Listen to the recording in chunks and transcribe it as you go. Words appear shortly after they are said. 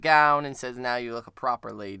gown and says, now you look a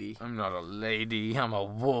proper lady. I'm not a lady, I'm a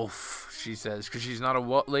wolf, she says, because she's not a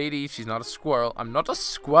lady, she's not a squirrel. I'm not a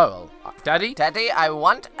squirrel. Daddy? Daddy, I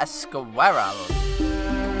want a squirrel.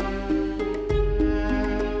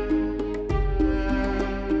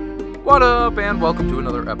 What up, and welcome to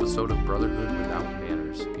another episode of Brotherhood Without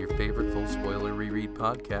Manners, your favorite full spoiler reread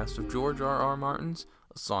podcast of George R.R. Martin's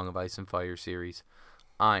A Song of Ice and Fire series.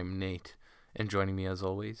 I'm Nate, and joining me as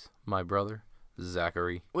always, my brother,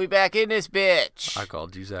 Zachary. We back in this bitch. I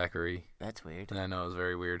called you Zachary. That's weird. I know, it was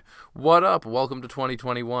very weird. What up? Welcome to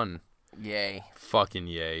 2021. Yay. Fucking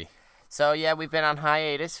yay. So, yeah, we've been on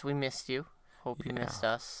hiatus. We missed you. Hope you missed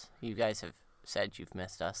us. You guys have said you've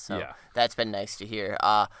missed us, so that's been nice to hear.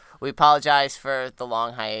 We apologize for the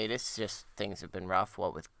long hiatus. Just things have been rough,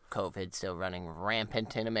 what with COVID still running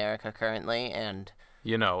rampant in America currently, and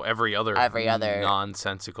you know, every other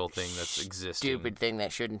nonsensical thing that's existing. Stupid thing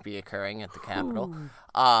that shouldn't be occurring at the Capitol.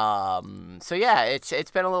 So yeah, it's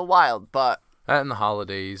been a little wild, but that and the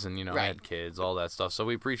holidays and, you know, I had kids, all that stuff. So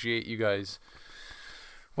we appreciate you guys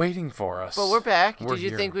waiting for us. But we're back. Did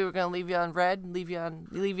you think we were gonna leave you on red, leave you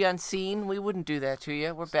on scene? We wouldn't do that to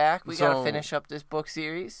you. We're back. We gotta finish up this book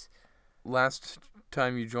series. Last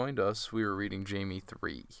time you joined us, we were reading Jaime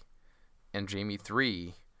 3, and Jaime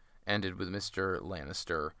 3 ended with Mr.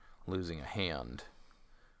 Lannister losing a hand.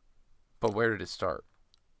 But where did it start?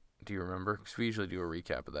 Do you remember? Because we usually do a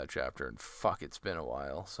recap of that chapter, and fuck, it's been a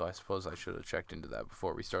while, so I suppose I should have checked into that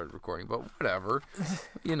before we started recording, but whatever.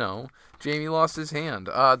 You know, Jaime lost his hand.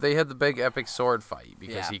 They had the big epic sword fight,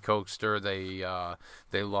 because he coaxed her. They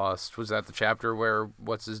lost. Was that the chapter where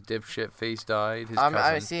what's-his dipshit face died? His cousin?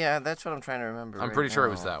 I see. That's what I'm trying to remember. I'm pretty sure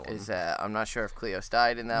it was that one. I'm not sure if Cleos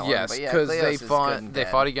died in that one. Yes, because they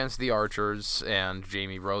fought against the archers, and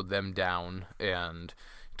Jaime rode them down and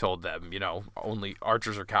told them, you know, only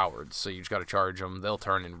archers are cowards, so you just got to charge them. They'll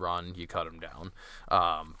turn and run. You cut them down.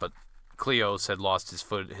 But Cleos had lost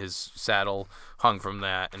his saddle, hung from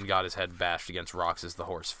that, and got his head bashed against rocks as the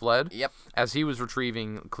horse fled. Yep. As he was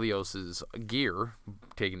retrieving Cleos's gear,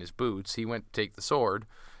 taking his boots, he went to take the sword,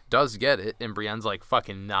 does get it, and Brienne's like,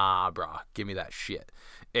 fucking nah, brah, give me that shit.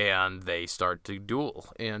 And they start to duel,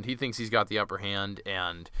 and he thinks he's got the upper hand,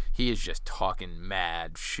 and he is just talking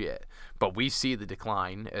mad shit. But we see the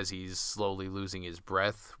decline as he's slowly losing his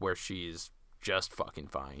breath, where she's just fucking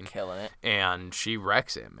fine. Killing it. And she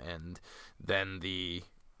wrecks him, and then the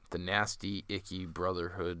nasty, icky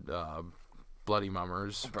Brotherhood, bloody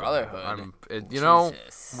mummers. Brotherhood.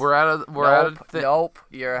 We're at a thing. Nope,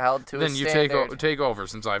 you're held to a standard. Then you take over,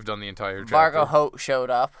 since I've done the entire chapter. Vargo Hoat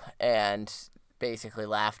showed up and basically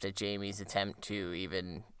laughed at Jaime's attempt to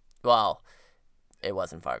even, well, it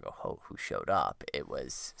wasn't Vargo Hoat who showed up. It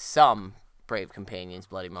was some brave companions,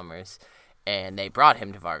 bloody mummers, and they brought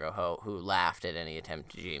him to Vargo Hoat, who laughed at any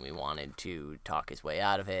attempt Jaime wanted to talk his way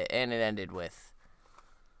out of it, and it ended with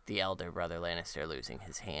the elder brother Lannister losing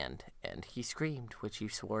his hand, and he screamed, which he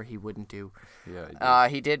swore he wouldn't do. Yeah,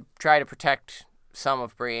 he did try to protect some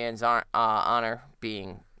of Brienne's honor,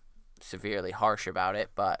 being severely harsh about it,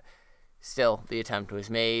 but still, the attempt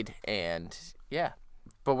was made, and yeah.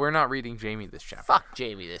 But we're not reading Jaime this chapter. Fuck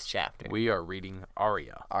Jaime this chapter. We are reading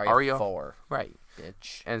Arya. Arya 4. Right.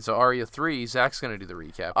 Bitch. And so Arya 3, Zach's going to do the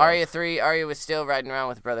recap. Arya 3, Arya was still riding around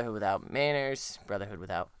with Brotherhood Without Manners, Brotherhood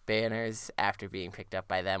Without Banners, after being picked up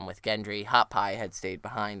by them with Gendry. Hot Pie had stayed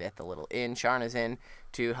behind at the little inn, Sharna's Inn,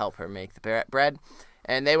 to help her make the bread.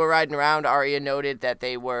 And they were riding around. Arya noted that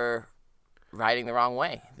they were riding the wrong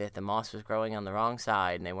way, that the moss was growing on the wrong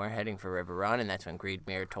side, and they weren't heading for River Run, and that's when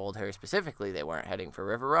Greedmere told her specifically they weren't heading for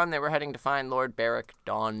River Run, they were heading to find Lord Beric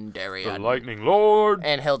Dondarrion. The Lightning Lord!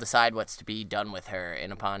 And he'll decide what's to be done with her,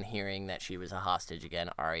 and upon hearing that she was a hostage again,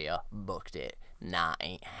 Arya booked it. Nah,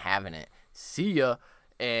 ain't having it. See ya.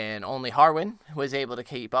 And only Harwin was able to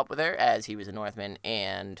keep up with her, as he was a Northman,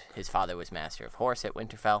 and his father was Master of Horse at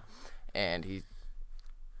Winterfell, and he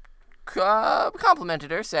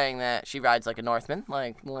complimented her, saying that she rides like a Northman,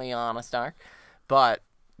 like Lyanna Stark, but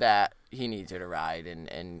that he needs her to ride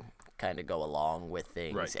and kind of go along with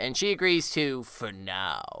things. Right. And she agrees to for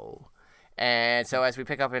now. And so as we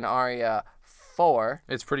pick up in Arya 4,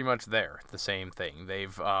 it's pretty much the same thing.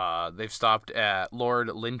 They've stopped at Lord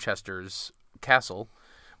Linchester's castle,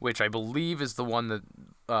 which I believe is the one that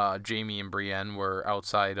Jaime and Brienne were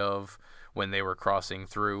outside of when they were crossing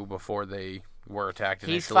through before they were attacked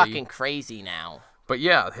initially. He's fucking crazy now. But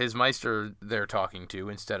yeah, his Meister they're talking to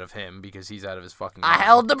instead of him because he's out of his fucking mind. I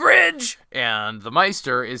held the bridge! And the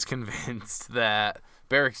Meister is convinced that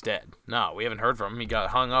Beric's dead. No, we haven't heard from him. He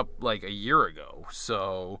got hung up like a year ago.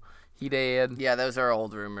 So He did. Yeah, those are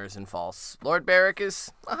old rumors and false. Lord Beric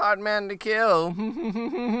is a hard man to kill.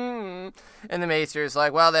 And the Maester is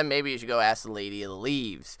like, well, then maybe you should go ask the Lady of the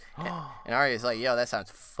Leaves. And Arya's like, yo, that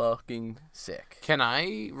sounds fucking sick. Can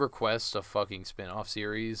I request a fucking spin-off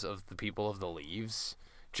series of the people of the Leaves?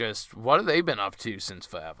 Just, what have they been up to since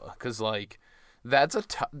forever? Because, like, that's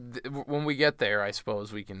when we get there, I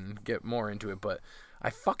suppose we can get more into it, but I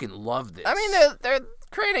fucking love this. I mean, they're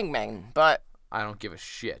creating men, but I don't give a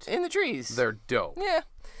shit. in the trees. They're dope. Yeah.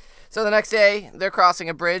 So the next day, they're crossing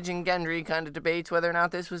a bridge, and Gendry kind of debates whether or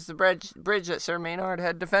not this was the bridge that Sir Maynard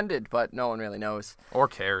had defended, but no one really knows. Or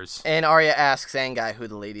cares. And Arya asks Zangai who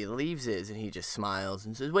the Lady of the Leaves is, and he just smiles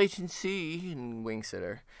and says, wait and see, and winks at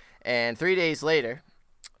her. And 3 days later,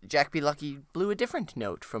 Jack Be Lucky blew a different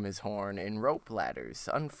note from his horn, and rope ladders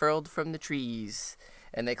unfurled from the trees,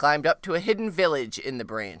 and they climbed up to a hidden village in the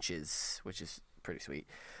branches, which is pretty sweet.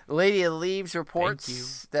 The Lady of the Leaves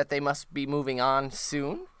reports that they must be moving on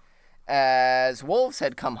soon, as wolves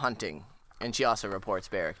had come hunting. And she also reports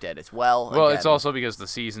Beric dead as well. Well, it's also because the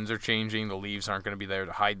seasons are changing. The leaves aren't going to be there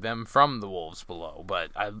to hide them from the wolves below. But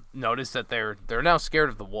I noticed that they're now scared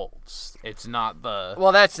of the wolves. It's not the...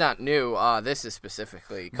 Well, that's not new. This is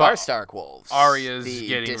specifically Karstark wolves. Arya's the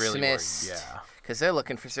getting really worried, dismissed, yeah. Because they're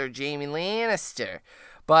looking for Sir Jaime Lannister.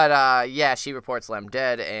 But, yeah, she reports Lem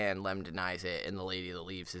dead, and Lem denies it, and the Lady of the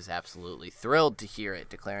Leaves is absolutely thrilled to hear it,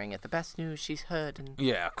 declaring it the best news she's heard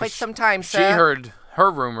in quite some time, sir. She heard... Her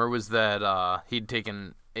rumor was that he'd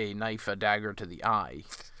taken a dagger to the eye,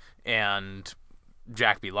 and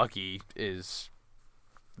Jack Be Lucky is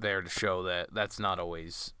there to show that that's not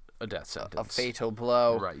always a death sentence. A fatal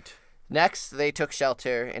blow. Right. Next, they took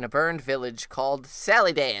shelter in a burned village called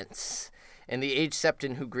Sally Dance. And the aged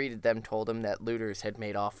Septon who greeted them told them that looters had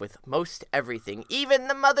made off with most everything, even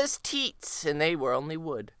the mother's teats, and they were only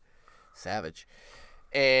wood. Savage.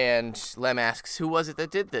 And Lem asks, who was it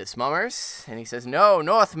that did this, mummers? And he says, no,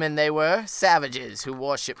 Northmen they were, savages who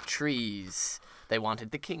worship trees. They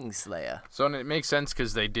wanted the Kingslayer. So and it makes sense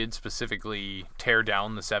because they did specifically tear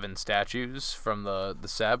down the 7 statues from the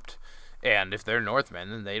Sept. And if they're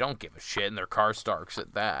Northmen, then they don't give a shit, and they're Karstarks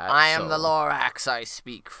at that. I am the Lorax, I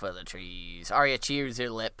speak for the trees. Arya cheers her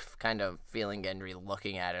lip, kind of feeling Gendry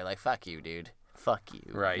looking at her like, fuck you, dude. Fuck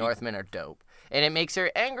you. Right. Northmen are dope. And it makes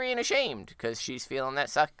her angry and ashamed, because she's feeling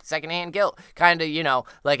that secondhand guilt. Kind of, you know,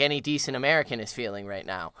 like any decent American is feeling right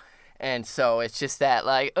now. And so it's just that,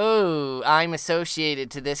 like, ooh, I'm associated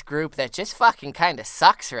to this group that just fucking kind of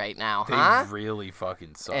sucks right now, huh? They really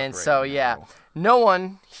fucking suck And right so, now. yeah, no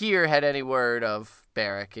one here had any word of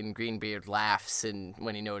Beric, and Greenbeard laughs and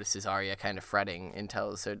when he notices Arya kind of fretting and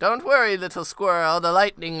tells her, don't worry, little squirrel, the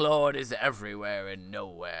Lightning Lord is everywhere and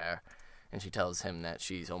nowhere. And she tells him that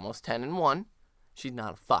she's almost 10 and 1. She's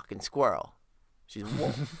not a fucking squirrel. She's a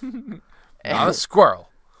wolf. Not a squirrel.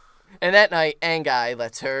 And that night, Angai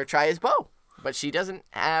lets her try his bow, but she doesn't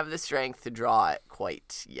have the strength to draw it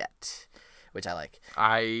quite yet, which I like.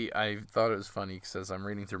 I thought it was funny because as I'm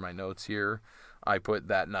reading through my notes here, I put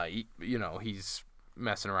that night, you know, he's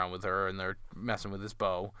messing around with her and they're messing with his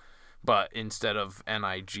bow, but instead of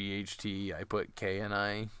N-I-G-H-T, I put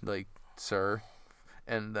K-N-I, like, sir,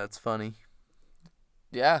 and that's funny.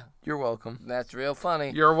 Yeah. You're welcome. That's real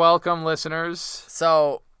funny. You're welcome, listeners.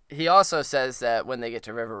 So he also says that when they get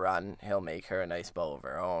to River Run, he'll make her a nice bow of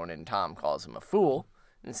her own, and Tom calls him a fool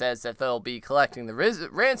and says that they'll be collecting the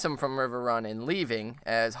ransom from River Run and leaving,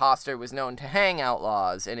 as Hoster was known to hang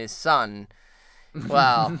outlaws, and his son,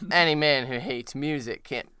 well, any man who hates music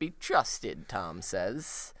can't be trusted, Tom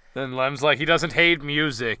says. Then Lem's like, he doesn't hate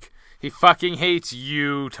music. He fucking hates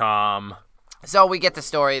you, Tom. So we get the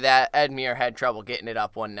story that Edmure had trouble getting it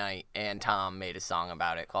up one night, and Tom made a song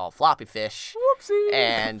about it called Floppy Fish. Whoopsie.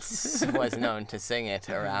 And was known to sing it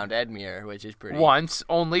around Edmure, which is pretty...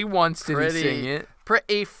 Only once did he sing it.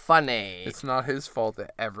 Pretty funny. It's not his fault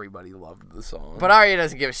that everybody loved the song. But Arya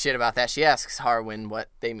doesn't give a shit about that. She asks Harwin what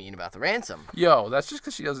they mean about the ransom. Yo, that's just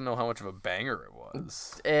because she doesn't know how much of a banger it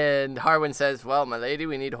was. And Harwin says, well, my lady,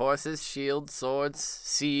 we need horses, shields, swords,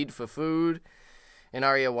 seed for food. And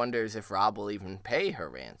Arya wonders if Robb will even pay her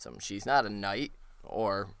ransom. She's not a knight,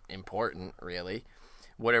 or important, really.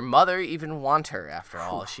 Would her mother even want her after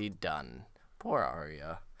all she'd done? Poor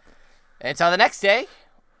Arya. And so the next day,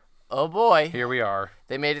 oh boy, Here we are.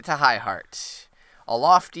 they made it to High Heart. A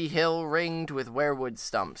lofty hill ringed with weirwood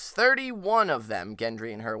stumps. 31 of them,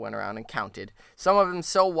 Gendry and her went around and counted. Some of them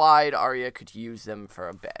so wide Arya could use them for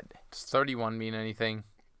a bed. Does 31 mean anything?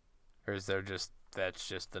 Or is there just... That's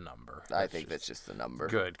just the number. I think that's just the number.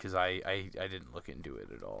 Good, because I didn't look into it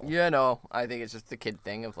at all. Yeah, no, I think it's just the kid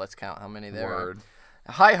thing of let's count how many there Word. are.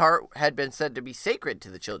 High Heart had been said to be sacred to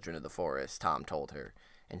the children of the forest, Tom told her,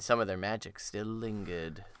 and some of their magic still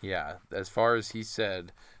lingered. Yeah, as far as he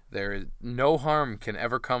said, no harm can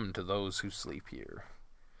ever come to those who sleep here.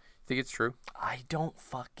 Think it's true? I don't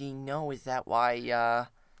fucking know. Is that why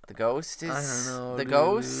the ghost is... I don't know, the dude.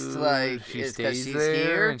 ghost, like, She is because stays she's there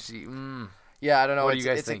here? and she... Yeah, I don't know. What do you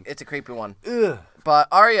guys think? It's a creepy one. Ugh. But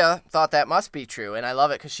Arya thought that must be true, and I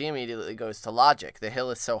love it because she immediately goes to logic. The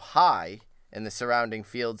hill is so high and the surrounding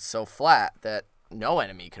fields so flat that no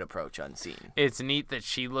enemy could approach unseen. It's neat that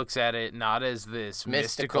she looks at it not as this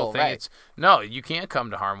mystical thing. right. It's no, you can't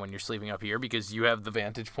come to harm when you're sleeping up here because you have the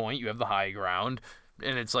vantage point, you have the high ground,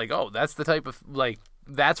 and it's like, oh, that's the type of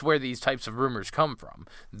that's where these types of rumors come from.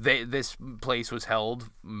 This place was held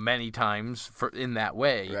many times in that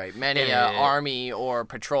way. Right. Many army or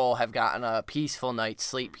patrol have gotten a peaceful night's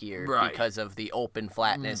sleep here because of the open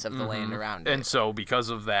flatness of the land around it. And so because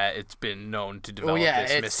of that, it's been known to develop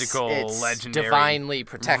this it's mystical, legendary... divinely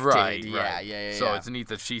protected. Right. Yeah. So it's neat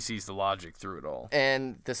that she sees the logic through it all.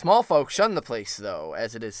 And the small folk shun the place, though,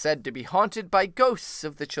 as it is said to be haunted by ghosts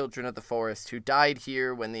of the children of the forest who died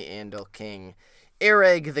here when the Andal King,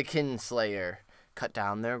 Eoreg the Kinslayer, cut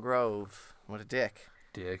down their grove. What a dick.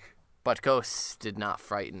 But ghosts did not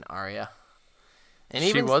frighten Arya. And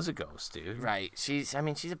she was a ghost, dude. Right. She's a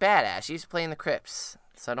badass. She's playing the crypts,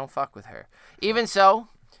 so don't fuck with her. Even so,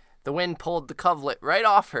 the wind pulled the coverlet right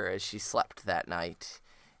off her as she slept that night.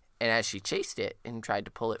 And as she chased it and tried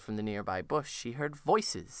to pull it from the nearby bush, she heard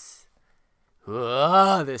voices.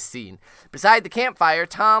 This scene. Beside the campfire,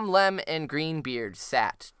 Tom, Lem, and Greenbeard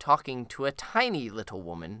sat, talking to a tiny little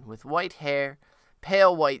woman with white hair,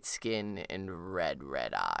 pale white skin, and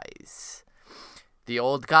red eyes. The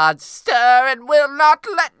old gods stir and will not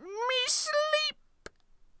let me sleep,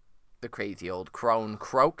 the crazy old crone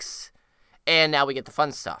croaks. And now we get the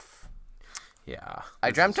fun stuff. Yeah.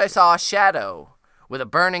 I dreamt I saw a shadow with a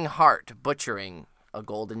burning heart butchering a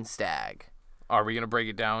golden stag. Are we going to break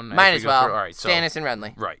it down? Might as well. All right, so, Stannis and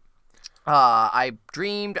Renly. Right. I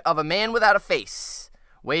dreamed of a man without a face,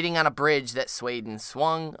 waiting on a bridge that swayed and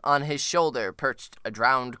swung. On his shoulder perched a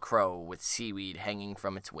drowned crow with seaweed hanging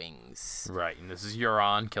from its wings. Right, and this is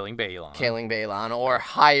Euron killing Balon. Or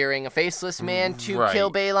hiring a faceless man to kill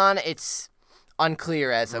Balon. It's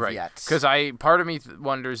unclear as of yet. Because part of me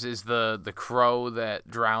wonders, is the crow that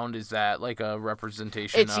drowned, is that like a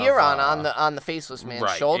representation it's of... Euron on the faceless man's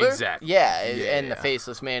shoulder. Exactly. Yeah, and the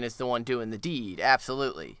faceless man is the one doing the deed.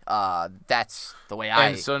 Absolutely. That's the way I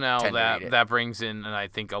And so now tend to read it. that brings in, and I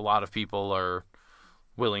think a lot of people are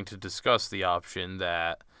willing to discuss the option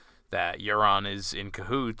that Euron is in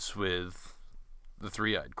cahoots with the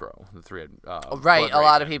three-eyed crow, right. A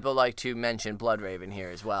lot of people like to mention Bloodraven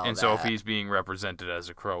here as well. And so if he's being represented as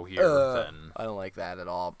a crow here, then I don't like that at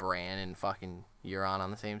all. Bran and fucking Euron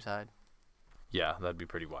on the same side. Yeah, that'd be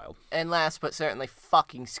pretty wild. And last but certainly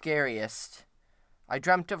fucking scariest, I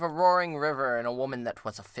dreamt of a roaring river and a woman that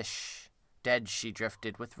was a fish. Dead she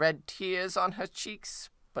drifted with red tears on her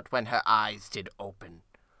cheeks, but when her eyes did open,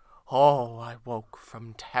 oh, I woke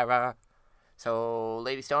from terror. So,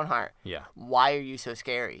 Lady Stoneheart. Yeah. Why are you so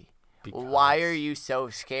scary? Why are you so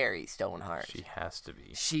scary, Stoneheart? She has to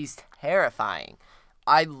be. She's terrifying.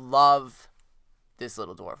 I love this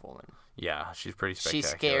little dwarf woman. Yeah, she's pretty spectacular. She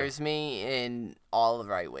scares me in all the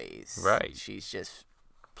right ways. Right. She's just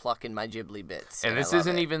plucking my ghibli bits. And this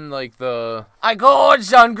isn't even like the... I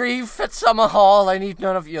gorged on grief at summer hall. I need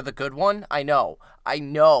none of you. The good one? I know.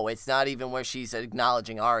 It's not even where she's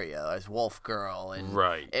acknowledging Arya as Wolf Girl. And,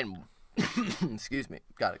 right. And... excuse me,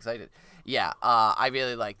 got excited. Yeah, I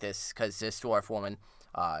really like this because this dwarf woman,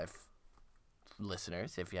 if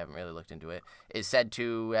you haven't really looked into it, is said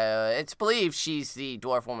to, it's believed she's the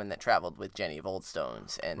dwarf woman that traveled with Jenny of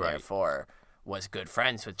Oldstones and therefore was good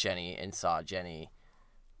friends with Jenny and saw Jenny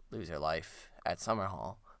lose her life at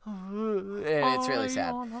Summerhall. And it's really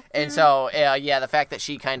sad. And so, the fact that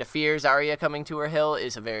she kind of fears Arya coming to her hill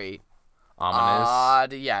is a very... ominous.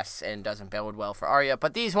 Odd, yes, and doesn't bode well for Arya.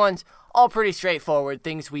 But these ones, all pretty straightforward,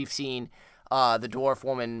 things we've seen. The dwarf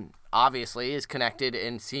woman, obviously, is connected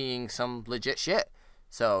in seeing some legit shit.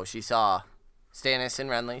 So she saw Stannis and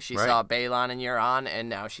Renly, she saw Balon and Euron, and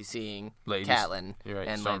now she's seeing Catelyn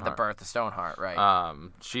and the birth of Stoneheart, right?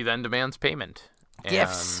 She then demands payment.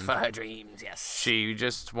 Gifts for her dreams, yes. She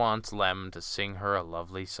just wants Lem to sing her a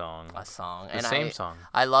lovely song. A song. The same song.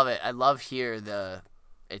 I love it. I love here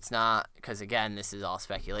it's not, because again, this is all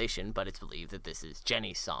speculation, but it's believed that this is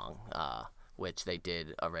Jenny's song, which they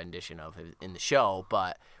did a rendition of in the show,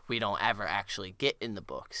 but we don't ever actually get in the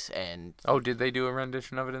books. And oh, did they do a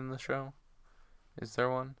rendition of it in the show? Is there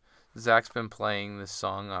one? Zach's been playing this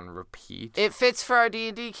song on repeat. It fits for our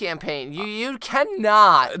D&D campaign. You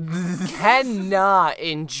cannot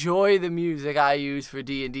enjoy the music I use for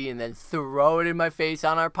D&D and then throw it in my face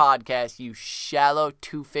on our podcast, you shallow,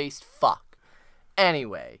 two-faced fuck.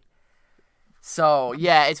 Anyway, so,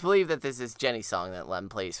 yeah, it's believed that this is Jenny's song that Lem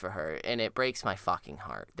plays for her, and it breaks my fucking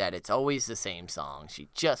heart that it's always the same song. She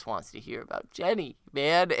just wants to hear about Jenny,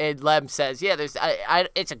 man. And Lem says, yeah,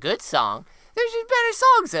 it's a good song. There's just better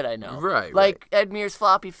songs that I know. Right. Like Edmure's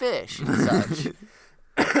Floppy Fish and such.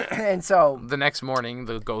 And so... The next morning,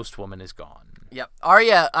 the ghost woman is gone. Yep.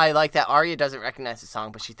 Arya, I like that. Arya doesn't recognize the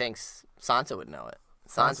song, but she thinks Sansa would know it.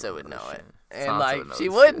 Sansa would know it. And, she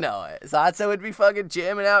would know it. Sansa would be fucking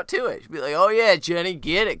jamming out to it. She'd be like, oh, yeah, Jenny,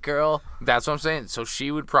 get it, girl. That's what I'm saying. So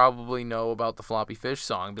she would probably know about the Floppy Fish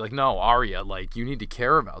song. Be like, no, Arya, you need to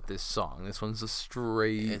care about this song. This one's a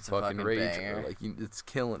straight fucking rager. Banger. It's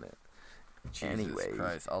killing it. Jesus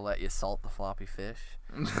Christ, I'll let you salt the floppy fish.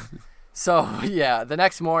 So, yeah, the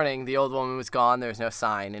next morning, the old woman was gone. There was no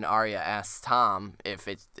sign, and Arya asks Tom if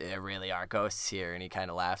there really are ghosts here, and he kind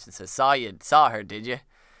of laughs and says, saw her, did you?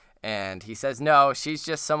 And he says, no, she's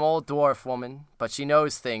just some old dwarf woman, but she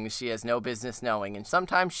knows things she has no business knowing, and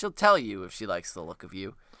sometimes she'll tell you if she likes the look of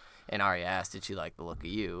you. And Arya asked, did she like the look of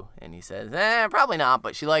you? And he says, probably not,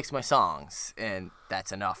 but she likes my songs. And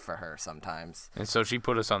that's enough for her sometimes. And so she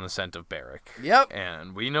put us on the scent of Beric. Yep.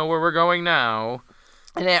 And we know where we're going now.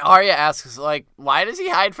 And then Arya asks, why does he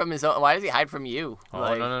hide from why does he hide from you?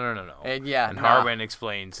 Oh, no. And yeah. And Harwin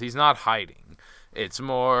explains, he's not hiding. It's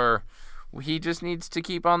more, he just needs to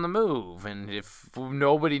keep on the move. And if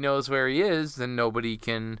nobody knows where he is, then nobody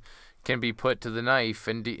can be put to the knife.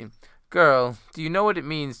 And girl, do you know what it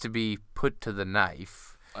means to be put to the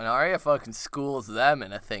knife? And Arya fucking schools them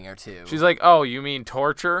in a thing or two. She's like, oh, you mean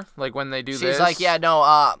torture? Like when they do this? She's like, yeah,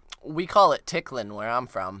 no, we call it tickling where I'm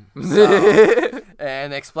from. So,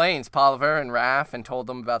 and explains Polliver and Raph and told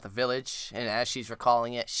them about the village. And as she's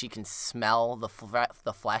recalling it, she can smell the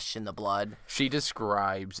flesh and the blood. She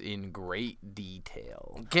describes in great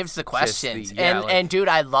detail. Gives the questions. And dude,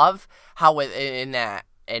 I love how in that,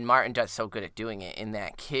 and Martin does so good at doing it, in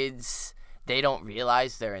that kids, they don't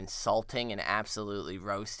realize they're insulting and absolutely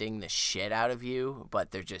roasting the shit out of you,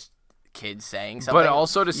 but they're just kids saying something. But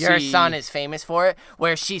also to Your son is famous for it,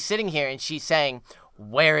 where she's sitting here and she's saying,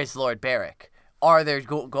 where is Lord Beric? Are there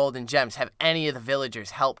golden gems? Have any of the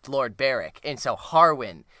villagers helped Lord Beric? And so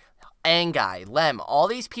Harwin, Angai, Lem, all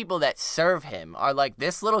these people that serve him are like,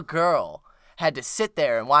 this little girl had to sit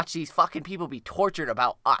there and watch these fucking people be tortured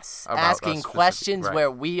about us, asking questions right.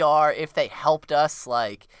 where we are, if they helped us.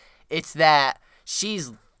 It's that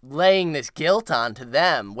she's laying this guilt onto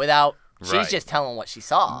them without, she's just telling what she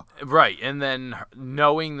saw. Right, and then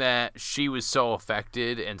knowing that she was so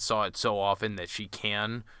affected and saw it so often that she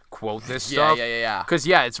can quote this stuff. Yeah. Because,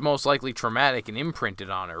 it's most likely traumatic and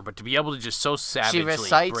imprinted on her, but to be able to just so savagely she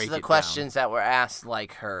recites break the it questions down. that were asked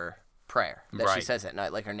like her prayer that she Right. says at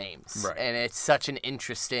night, like her names. Right. And it's such an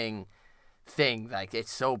interesting thing.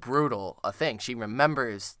 It's so brutal a thing. She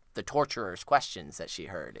remembers the torturer's questions that she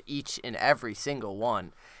heard, each and every single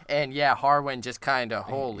one. And Harwin just kind of,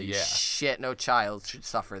 holy shit, no child should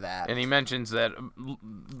suffer that. And he mentions that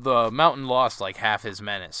the mountain lost half his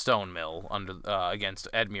men at Stone Mill against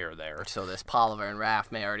Edmure there. So this Polliver and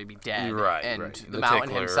Raph may already be dead. Right, and right. the The mountain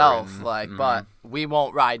Tickler himself, and- but we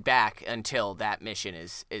won't ride back until that mission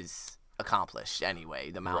is accomplished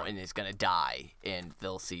anyway. The mountain is going to die, and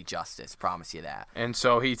they'll see justice. Promise you that. And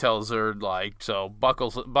so he tells her, so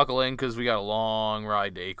buckle in because we got a long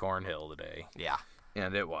ride to Acorn Hill today. Yeah.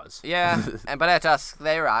 And it was. Yeah, but at dusk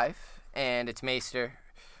they arrive, and its maester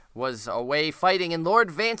was away fighting in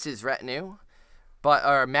Lord Vance's retinue.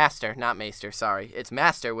 Master, not maester, sorry. Its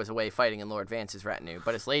master was away fighting in Lord Vance's retinue,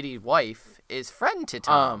 but his lady wife is friend to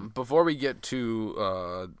Tom. Before we get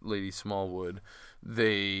to Lady Smallwood,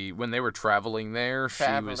 when they were traveling there, she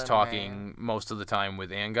was talking most of the time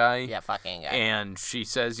with Angai. Yeah, fuck Angai. And she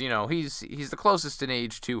says, he's the closest in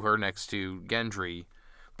age to her next to Gendry,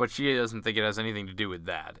 but she doesn't think it has anything to do with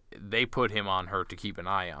that. They put him on her to keep an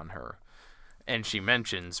eye on her. And she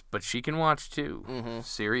mentions, but she can watch too. Mm-hmm.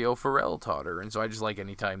 Syrio Farrell taught her, and so I just like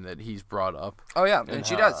any time that he's brought up. Oh yeah, and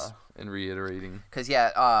she does. And reiterating. Because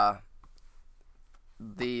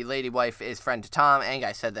the lady wife is friend to Tom.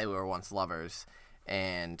 Angai said they were once lovers,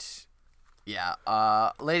 and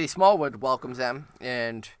Lady Smallwood welcomes them.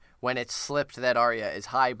 And when it's slipped that Arya is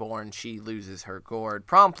highborn, she loses her gourd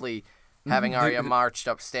promptly. Having Arya marched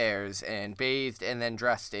upstairs and bathed and then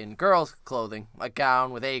dressed in girls' clothing, a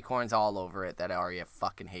gown with acorns all over it that Arya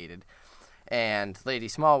fucking hated. And Lady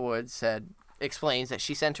Smallwood explains that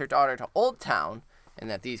she sent her daughter to Old Town and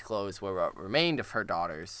that these clothes were what remained of her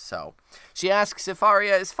daughters. So she asks if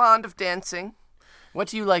Arya is fond of dancing. What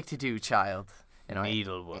do you like to do, child? And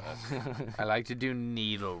Needlework. I like to do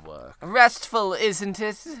needlework. Restful, isn't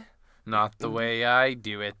it? Not the way I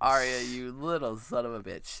do it. Arya, you little son of a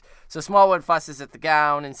bitch. So Smallwood fusses at the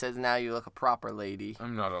gown and says, now you look a proper lady.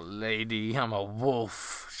 I'm not a lady. I'm a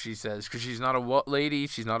wolf, she says. Because she's not a lady.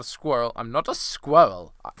 She's not a squirrel. I'm not a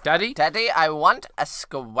squirrel. Daddy? Daddy, I want a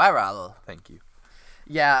squirrel. Thank you.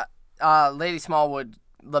 Yeah, Lady Smallwood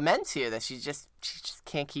laments here that she just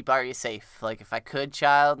can't keep Arya safe. Like, if I could,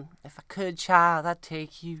 child, I'd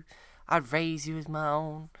take you. I'd raise you as my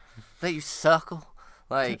own. Let you suckle.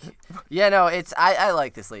 Like, yeah, no, I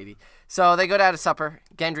like this lady. So they go down to supper.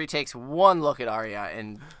 Gendry takes one look at Arya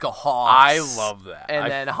and gawks. I love that.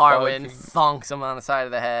 And then Harwin thunks him on the side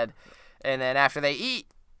of the head. And then after they eat,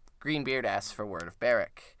 Greenbeard asks for word of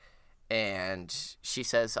Beric. And she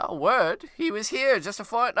says, oh, word? He was here just a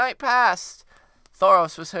fortnight past.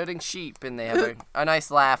 Thoros was herding sheep, and they have a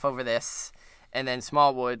nice laugh over this. And then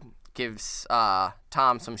Smallwood gives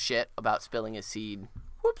Tom some shit about spilling his seed.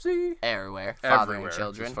 Whoopsie. Everywhere. Fathering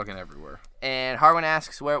children. Just fucking everywhere. And Harwin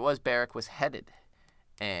asks where it was Beric was headed.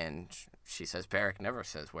 And she says Beric never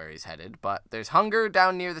says where he's headed, but there's hunger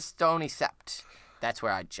down near the Stony Sept. That's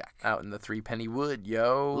where I'd check. Out in the Threepenny Wood,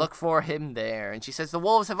 yo. Look for him there. And she says the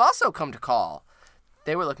wolves have also come to call.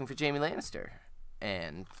 They were looking for Jaime Lannister.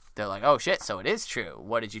 And they're like, oh shit, so it is true.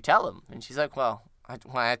 What did you tell him? And she's like, well,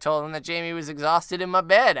 I told him that Jaime was exhausted in my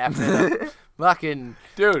bed after the fucking...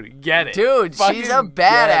 Dude, get it. Dude, Fucking she's a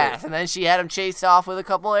badass. And then she had him chased off with a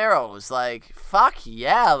couple arrows. Like, fuck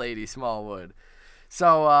yeah, Lady Smallwood.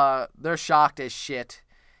 So, they're shocked as shit.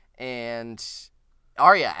 And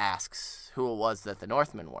Arya asks who it was that the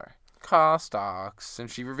Northmen were. Karstarks. And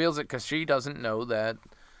she reveals it because she doesn't know that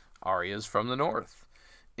Arya's from the north.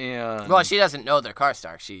 And well, she doesn't know they're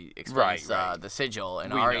Karstarks. She explains right. the sigil,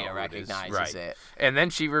 and We Arya know recognizes it. And then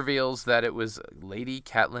she reveals that it was Lady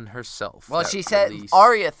Catelyn herself. Well, she said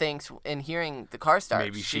Arya thinks in hearing the Karstarks,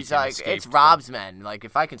 Maybe she's can like, escape it's to Rob's men. Like,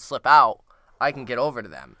 if I can slip out, I can get over to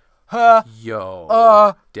them. Huh?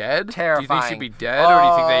 Yo. Dead? Terrifying. Do you think she'd be dead, or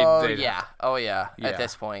do you think they... Yeah. Oh, yeah. At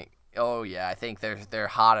this point. Oh, yeah. I think they're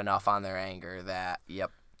hot enough on their anger that, yep.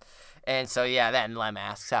 And so, yeah, then Lem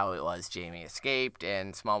asks how it was Jaime escaped,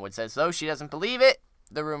 and Smallwood says, though she doesn't believe it,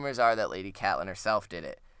 the rumors are that Lady Catelyn herself did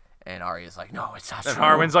it. And Arya's like, no, it's not true. And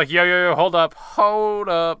Harwin's like, yo, hold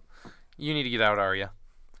up. You need to get out, Arya.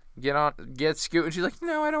 Get Scoot. And she's like,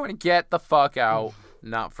 no, I don't want to get the fuck out.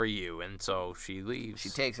 Not for you. And so she leaves. She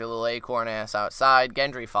takes her little acorn ass outside.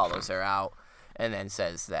 Gendry follows her out and then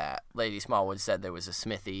says that Lady Smallwood said there was a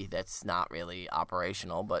smithy that's not really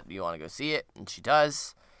operational, but you want to go see it? And she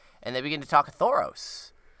does. And they begin to talk of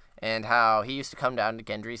Thoros and how he used to come down to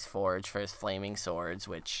Gendry's forge for his flaming swords,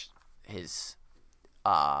 which his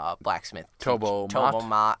blacksmith Tobo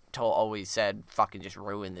Mott always said fucking just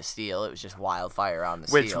ruined the steel. It was just wildfire on the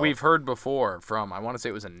steel. Which we've heard before from, I want to say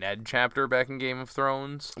it was a Ned chapter back in Game of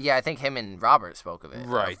Thrones. Yeah, I think him and Robert spoke of it.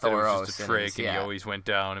 Right, that it was just a trick, and he always went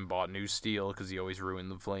down and bought new steel because he always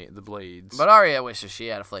ruined the blades. But Arya wishes she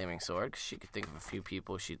had a flaming sword because she could think of a few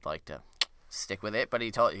people she'd like to stick with it, but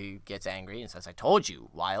he gets angry and says, I told you,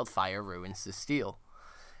 wildfire ruins the steel.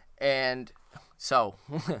 And so,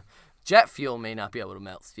 jet fuel may not be able to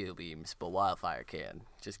melt steel beams, but wildfire can.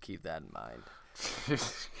 Just keep that in mind.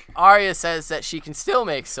 Arya says that she can still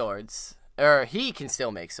make swords, or he can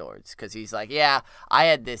still make swords, because he's like, yeah, I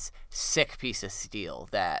had this sick piece of steel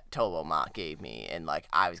that Tobo Mott gave me, and like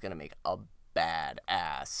I was going to make a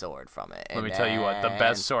bad-ass sword from it. Let me tell you what, the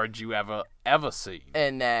best sword you ever seen.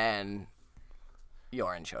 And then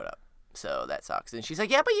Yoren showed up, so that sucks. And she's like,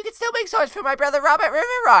 yeah, but you can still make swords for my brother Robert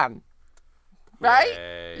Riverrun. Right?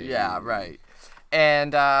 Yay. Yeah, right.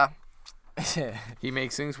 And, he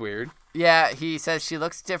makes things weird. Yeah, he says she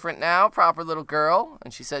looks different now, proper little girl.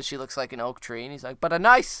 And she says she looks like an oak tree. And he's like, but a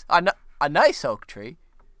nice oak tree.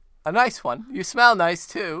 A nice one. You smell nice,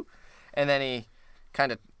 too. And then he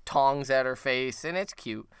kind of tongs at her face, and it's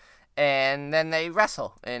cute. And then they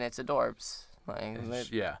wrestle, and it's adorbs.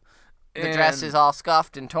 Yeah. The dress is all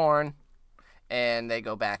scuffed and torn, and they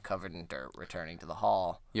go back covered in dirt, returning to the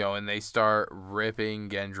hall. And they start ripping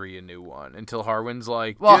Gendry a new one until Harwin's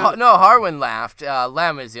like, well, no, Harwin laughed.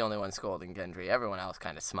 Lem is the only one scolding Gendry. Everyone else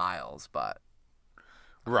kind of smiles, but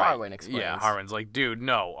right. Harwin explains. Yeah, Harwin's like, dude,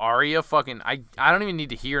 no, Arya fucking, I don't even need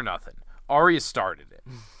to hear nothing. Arya started it.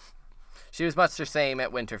 She was much the same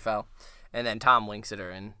at Winterfell, and then Tom winks at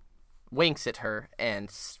her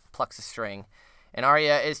and plucks a string. And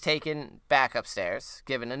Arya is taken back upstairs,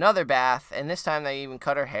 given another bath, and this time they even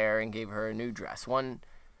cut her hair and gave her a new dress. One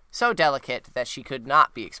so delicate that she could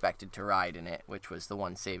not be expected to ride in it, which was the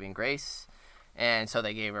one saving grace. And so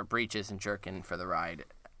they gave her breeches and jerkin for the ride.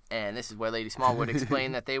 And this is where Lady Smallwood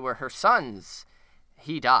explained that they were her sons.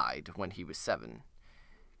 He died when he was 7.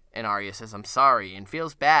 And Arya says, I'm sorry, and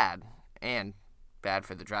feels bad, and bad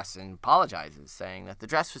for the dress, and apologizes, saying that the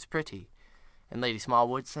dress was pretty. And Lady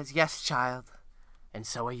Smallwood says, yes, child, and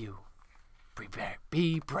so are you.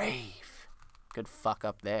 Be brave. Good fuck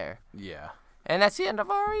up there. Yeah. And that's the end of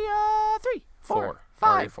Arya 3, 4,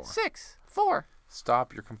 Aria 5, 4. 6, 4.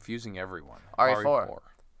 Stop, you're confusing everyone. Aria 4.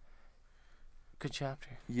 Good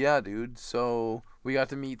chapter. Yeah, dude. So we got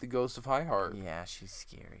to meet the Ghost of Highheart. Yeah, she's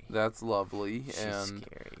scary. That's lovely. She's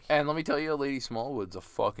scary. And let me tell you, Lady Smallwood's a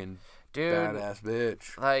fucking badass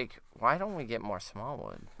bitch. Like, why don't we get more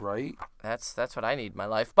Smallwood? Right? That's what I need in my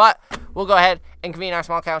life. But we'll go ahead and convene our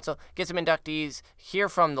small council, get some inductees, hear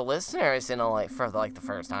from the listeners for the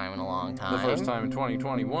first time in a long time. The first time in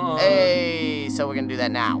 2021. Hey, so we're gonna do that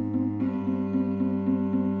now.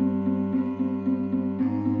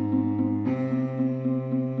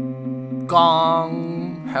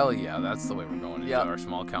 Gong. Hell yeah, that's the way we're going into our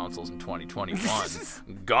small councils in 2021.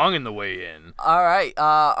 Gonging the way in. All right,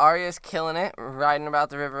 Arya's killing it, riding about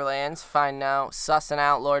the Riverlands, sussing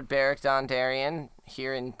out Lord Beric Dondarrion,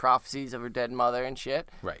 hearing prophecies of her dead mother and shit.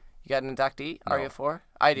 Right. You got an inductee, No. Arya 4?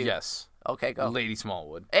 I do. Yes. Okay, go. Lady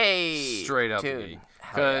Smallwood. Hey! Straight up dude.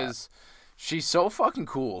 Because she's so fucking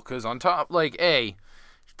cool. Because on top,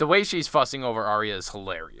 the way she's fussing over Arya is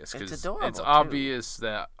hilarious. It's Because adorable, it's too. obvious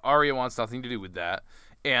that Arya wants nothing to do with that.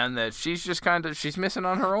 And that she's just she's missing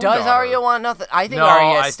on her own Does daughter. Arya want nothing? I think No,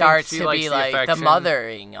 Arya I think starts she to likes be the like the affection.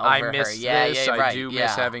 mothering over I miss her. Yeah, this. yeah, I right. do miss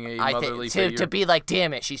yeah. having a motherly to figure. be like,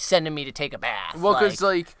 damn it, she's sending me to take a bath. Well, because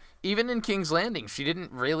even in King's Landing, she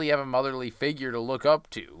didn't really have a motherly figure to look up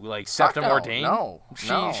to, like Septa no, Mordane. no,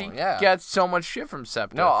 she yeah. gets so much shit from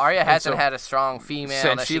Septa. No, Arya And hasn't so- had a strong female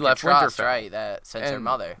since that she she left could trust, Winterfell. right? Since her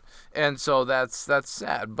mother. And so that's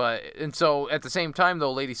sad. And so at the same time,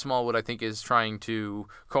 though, Lady Smallwood, I think, is trying to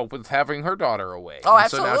cope with having her daughter away. Oh, And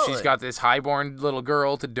so now absolutely. she's got this highborn little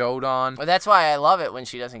girl to dote on. Well, that's why I love it when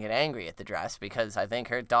she doesn't get angry at the dress, because I think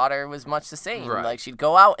her daughter was much the same. Right. Like, she'd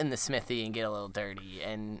go out in the smithy and get a little dirty,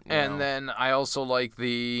 and you know. Then I also like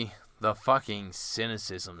the fucking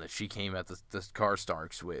cynicism that she came at the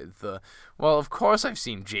Karstarks with. Well, of course I've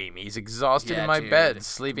seen Jaime. He's exhausted Yeah, in my dude. bed,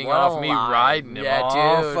 sleeping What off a me, line. riding him Yeah,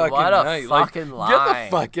 all dude, fucking what a night. fucking Get line.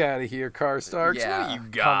 the fuck out of here, Karstarks. Yeah, What do you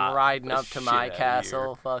got? come riding The up to shit my outta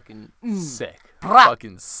castle, fucking here. Sick. Brah.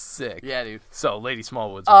 Fucking sick. Yeah, dude. So, Lady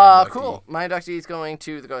Smallwood's my inductee. Cool. My inductee is going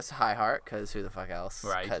to the Ghost of Highheart, because who the fuck else?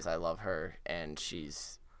 Right. Because I love her, and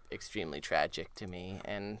she's extremely tragic to me,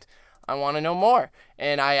 and I want to know more.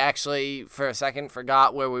 And I actually, for a second,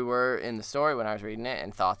 forgot where we were in the story when I was reading it,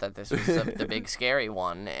 and thought that this was the big scary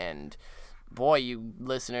one. And boy, you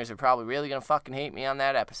listeners are probably really gonna fucking hate me on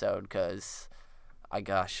that episode, because I'm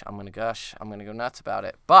gonna go nuts about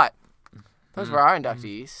it. But those were our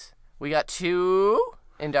inductees. We got 2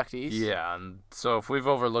 inductees. Yeah, and so if we've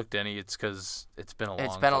overlooked any, it's because it's been a long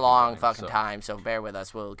It's been a long time, fucking so. time, so bear with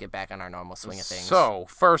us. We'll get back on our normal swing of things. So,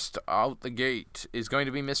 first out the gate is going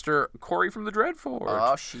to be Mr. Corey from the Dreadfort.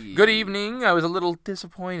 Oh, shit. Good evening. I was a little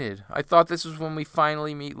disappointed. I thought this was when we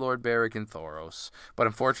finally meet Lord Beric and Thoros, but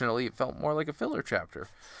unfortunately it felt more like a filler chapter.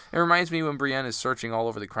 It reminds me when Brienne is searching all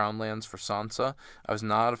over the Crownlands for Sansa. I was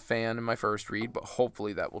not a fan in my first read, but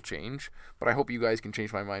hopefully that will change. But I hope you guys can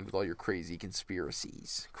change my mind with all your crazy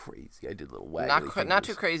conspiracies. Crazy. I did little waggly Not too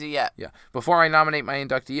fingers. crazy yet. Yeah. Before I nominate my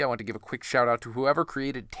inductee, I want to give a quick shout out to whoever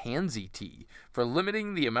created Tansy Tea for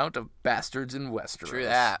limiting the amount of bastards in Westeros. True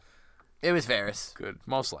that. It was Varys. Good.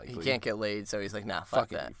 Most likely. He can't get laid, so he's like, nah, fuck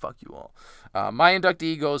that. Fuck you all. My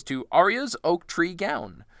inductee goes to Arya's oak tree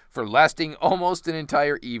gown for lasting almost an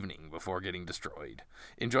entire evening before getting destroyed.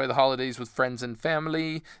 Enjoy the holidays with friends and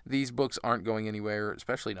family. These books aren't going anywhere,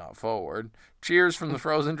 especially not forward. Cheers from the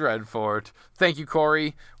Frozen Dreadfort. Thank you,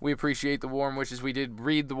 Corey. We appreciate the warm wishes. We did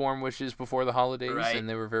read the warm wishes before the holidays, Right. and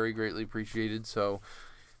they were very greatly appreciated, so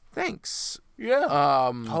thanks.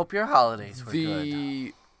 Yeah. Hope your holidays were good.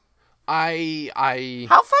 The... I...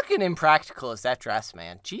 How fucking impractical is that dress,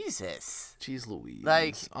 man? Jesus. Jeez Louise.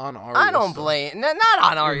 Like, on Arya. I don't blame... Not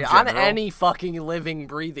on Arya. On general. any fucking living,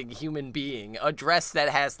 breathing human being. A dress that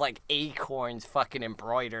has, like, acorns fucking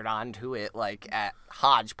embroidered onto it, like, at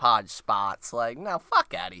hodgepodge spots. Like, no,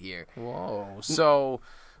 fuck out of here. Whoa. So...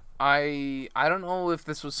 I don't know if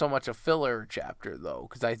this was so much a filler chapter, though,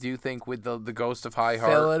 because I do think with the Ghost of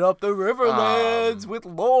Highheart... Filling up the Riverlands with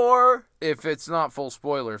lore. If it's not full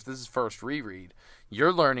spoiler, if this is first reread,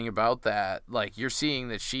 you're learning about that. Like, you're seeing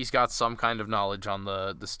that she's got some kind of knowledge on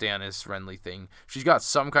the Stannis Renly thing. She's got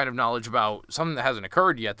some kind of knowledge about something that hasn't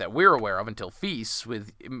occurred yet that we're aware of until Feast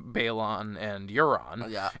with Balon and Euron.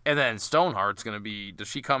 Yeah. And then Stoneheart's going to be... Does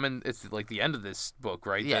she come in? It's like the end of this book,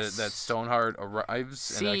 right? Yes. That Stoneheart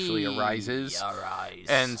arrives and actually arises. Arise.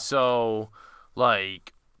 And so,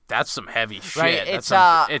 like... That's some heavy shit. Right, it's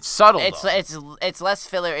subtle. It's less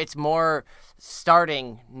filler. It's more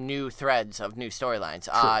starting new threads of new storylines.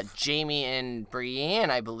 Jaime and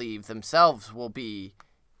Brienne, I believe, themselves will be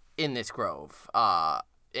in this grove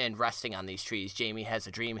and resting on these trees. Jaime has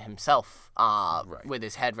a dream himself with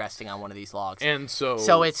his head resting on one of these logs. And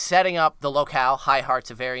so it's setting up the locale. High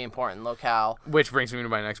Heart's a very important locale. Which brings me to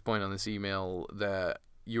my next point on this email, that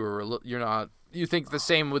you're not... You think the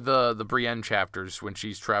same with the Brienne chapters when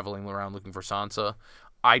she's traveling around looking for Sansa.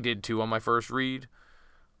 I did too on my first read.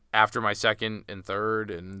 After my second and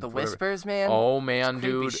third and the whatever. Whispers, man. Oh man,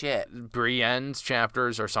 dude! Shit. Brienne's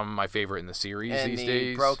chapters are some of my favorite in the series and these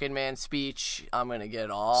days. Broken Man speech. I'm gonna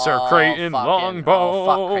get all Sir Creighton Longbow.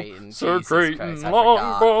 Fuck Creighton. Sir Jesus Creighton Christ,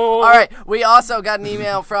 Longbow. All right, we also got an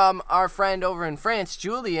email from our friend over in France,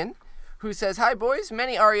 Julian, who says, "Hi, boys.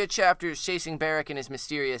 Many Arya chapters chasing Beric in his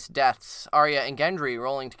mysterious deaths. Arya and Gendry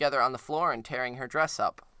rolling together on the floor and tearing her dress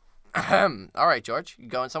up." All right, George. You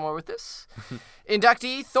going somewhere with this?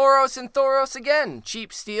 Inductee, Thoros and Thoros again.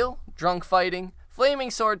 Cheap steel, drunk fighting, flaming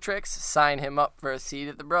sword tricks. Sign him up for a seat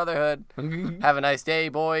at the Brotherhood. Have a nice day,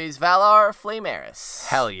 boys. Valar Flameris.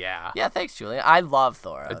 Hell yeah. Yeah, thanks, Julian. I love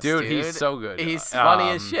Thoros, dude. He's so good. He's funny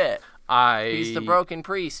as shit. He's the broken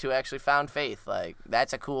priest who actually found faith. Like,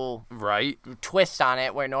 that's a cool twist on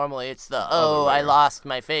it, where normally it's the, I lost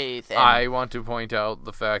my faith. And I want to point out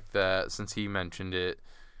the fact that, since he mentioned it,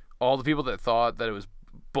 all the people that thought that it was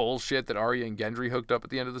bullshit that Arya and Gendry hooked up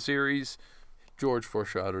at the end of the series, George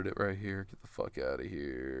foreshadowed it right here. Get the fuck out of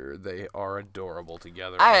here. They are adorable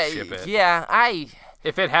together. I ship it. Yeah,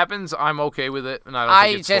 if it happens, I'm okay with it, and I don't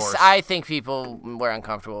think it's forced. I think people were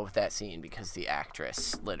uncomfortable with that scene because the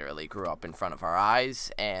actress literally grew up in front of our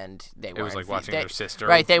eyes, and it was like watching their sister.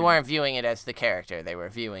 Right, they weren't viewing it as the character. They were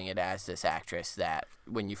viewing it as this actress that,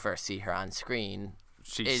 when you first see her on screen,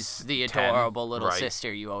 is the adorable little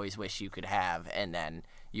sister you always wish you could have, and then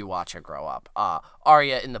you watch her grow up.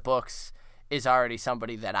 Arya in the books is already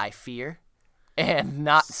somebody that I fear, and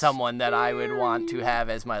not someone that I would want to have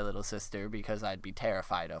as my little sister, because I'd be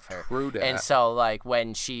terrified of her. True that. And so, like,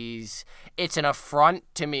 when it's an affront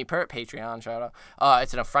to me, Patreon shout out.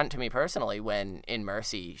 It's an affront to me personally when in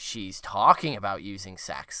Mercy she's talking about using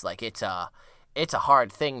sex. Like, it's a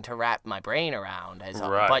hard thing to wrap my brain around,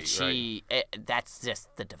 but that's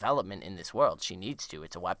just the development in this world. She needs to.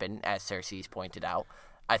 It's a weapon, as Cersei's pointed out.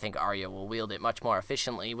 I think Arya will wield it much more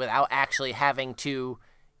efficiently without actually having to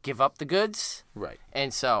give up the goods. Right.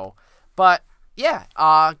 And so, but yeah,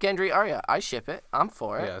 Gendry Arya, I ship it. I'm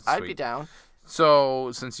for it. Yeah, I'd be down.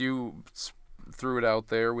 So, since you threw it out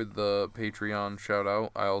there with the Patreon shout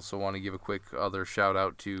out, I also want to give a quick other shout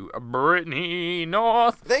out to Brittany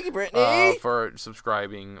North. Thank you, Brittany, for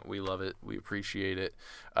subscribing. We love it. We appreciate it.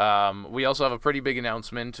 We also have a pretty big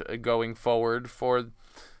announcement going forward for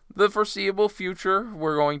the foreseeable future.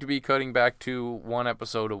 We're going to be cutting back to one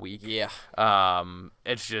episode a week. Yeah.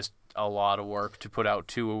 It's just a lot of work to put out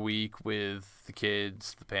 2 a week with the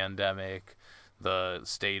kids, the pandemic, the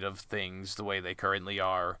state of things, the way they currently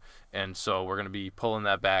are. And so we're going to be pulling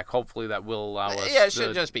that back. Hopefully that will allow us. Yeah, it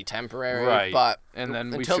should just be temporary. Right. But and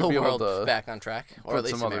then until we should the be world's able to back on track, or put at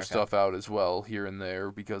least some other America. stuff out as well here and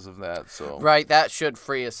there because of that. So right, that should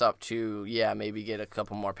free us up to maybe get a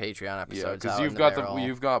couple more Patreon episodes. Yeah, because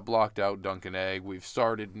you've got blocked out Dunk and Egg. We've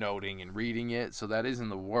started noting and reading it, so that is in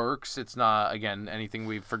the works. It's not anything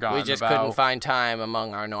we've forgotten about. We just couldn't find time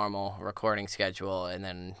among our normal recording schedule, and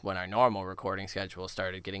then when our normal recording schedule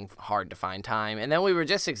started getting hard to find time, and then we were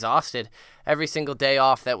just exhausted. Every single day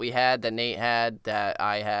off that we had, that Nate had, that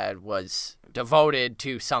I had, was devoted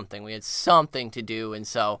to something. We had something to do, and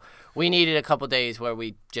so we needed a couple days where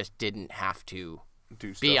we just didn't have to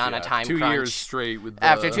be on a time 2 crunch. years straight with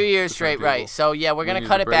After 2 years straight, right. So, yeah, we're going to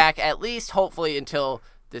cut it break. back, at least, hopefully, until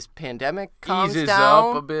this pandemic calms eases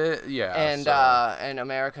down. up a bit, yeah. And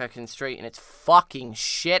America can straighten its fucking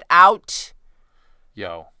shit out.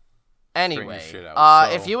 Yo. Anyway,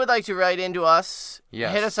 out, if you would like to write into us,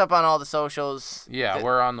 hit us up on all the socials. Yeah,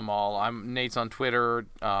 we're on them all. Nate's on Twitter,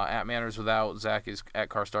 at Manners Without. Zach is at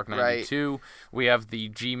Carstark92. Right. We have the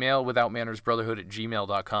Gmail,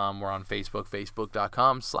 withoutmannersbrotherhood@gmail.com. We're on Facebook,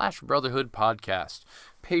 facebook.com/brotherhood podcast.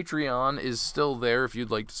 Patreon is still there if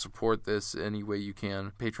you'd like to support this any way you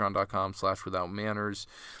can. Patreon.com/withoutmanners.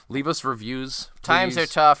 Leave us reviews. Times please. are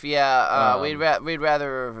tough, yeah. We'd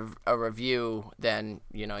rather a review than,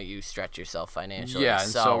 you stretch yourself financially. Yeah, and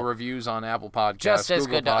so reviews on Apple Podcasts, just as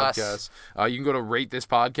Google good to Podcasts. us. You can go to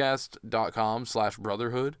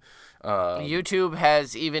ratethispodcast.com/brotherhood. YouTube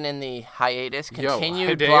has, even in the hiatus,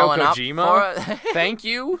 continued Hideo blowing Kojima, up. Thank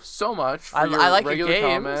you so much for I your like your regular games.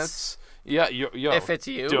 comments. Yeah, yo. If it's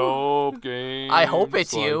you. Dope games. I hope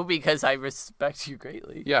it's you, because I respect you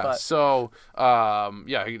greatly. Yeah, but. so,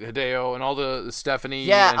 Hideo and all the Stephanie.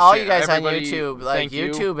 Yeah, and all you guys on everybody, YouTube. thank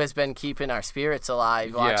YouTube you. has been keeping our spirits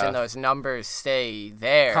alive, watching Yeah. those numbers stay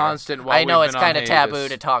there. Constant while I know we've it's been on kind of taboo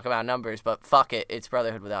hiatus. to talk about numbers, but fuck it. It's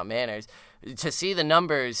Brotherhood Without Manners. To see the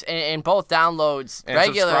numbers in both downloads And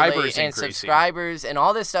regularly subscribers and increasing. subscribers and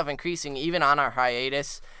all this stuff increasing, even on our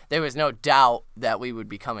hiatus, there was no doubt that we would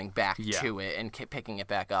be coming back to it and picking it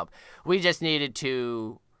back up. We just needed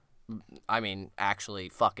to, actually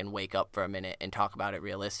fucking wake up for a minute and talk about it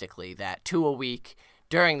realistically, that 2 a week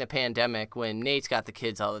during the pandemic when Nate's got the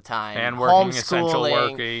kids all the time. And working, essential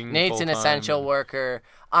homeschooling, working, Nate's an full-time. essential worker.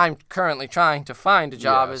 I'm currently trying to find a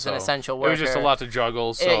job as an so essential worker. It was just a lot to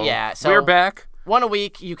juggle, so, so we're back. 1 a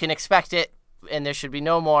week, you can expect it, and there should be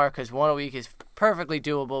no more, because 1 a week is perfectly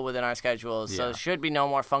doable within our schedules. So Yeah. there should be no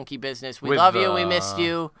more funky business. We With, love you. We missed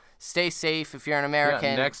you. Stay safe if you're an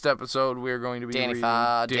American. Next episode, we're going to be reading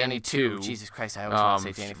Danny 2. Jesus Christ, I always want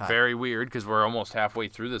to say Danny 5. Very weird, because we're almost halfway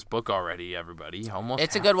through this book already, everybody. Almost.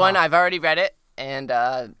 It's a good one. I've already read it, and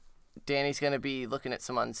Danny's going to be looking at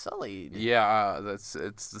some Unsullied. Yeah, it's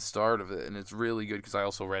the start of it, and it's really good because I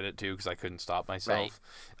also read it too because I couldn't stop myself.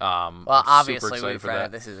 Well, I'm obviously super excited we've for read that.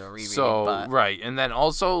 it. This is a rereading. So but right, and then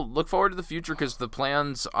also look forward to the future because the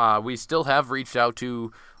plans. We still have reached out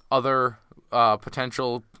to other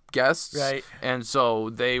potential guests, Right. And so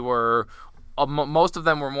they were. Most of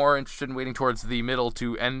them were more interested in waiting towards the middle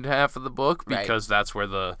to end half of the book because that's where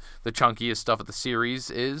the chunkiest stuff of the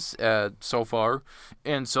series is so far,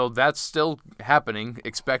 and so that's still happening.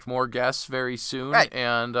 Expect more guests very soon, Right.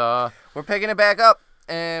 and we're picking it back up,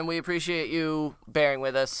 and we appreciate you bearing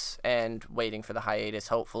with us and waiting for the hiatus.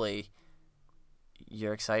 Hopefully,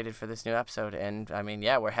 you're excited for this new episode, and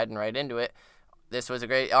we're heading right into it. This was a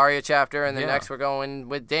great Arya chapter, and then next we're going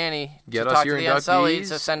with Danny Get to us talk your to the Unsullied. inductees.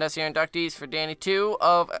 So send us your inductees for Danny 2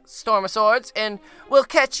 of Storm of Swords, and we'll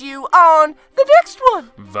catch you on the next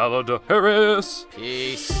one. Valada Harris.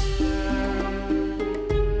 Peace.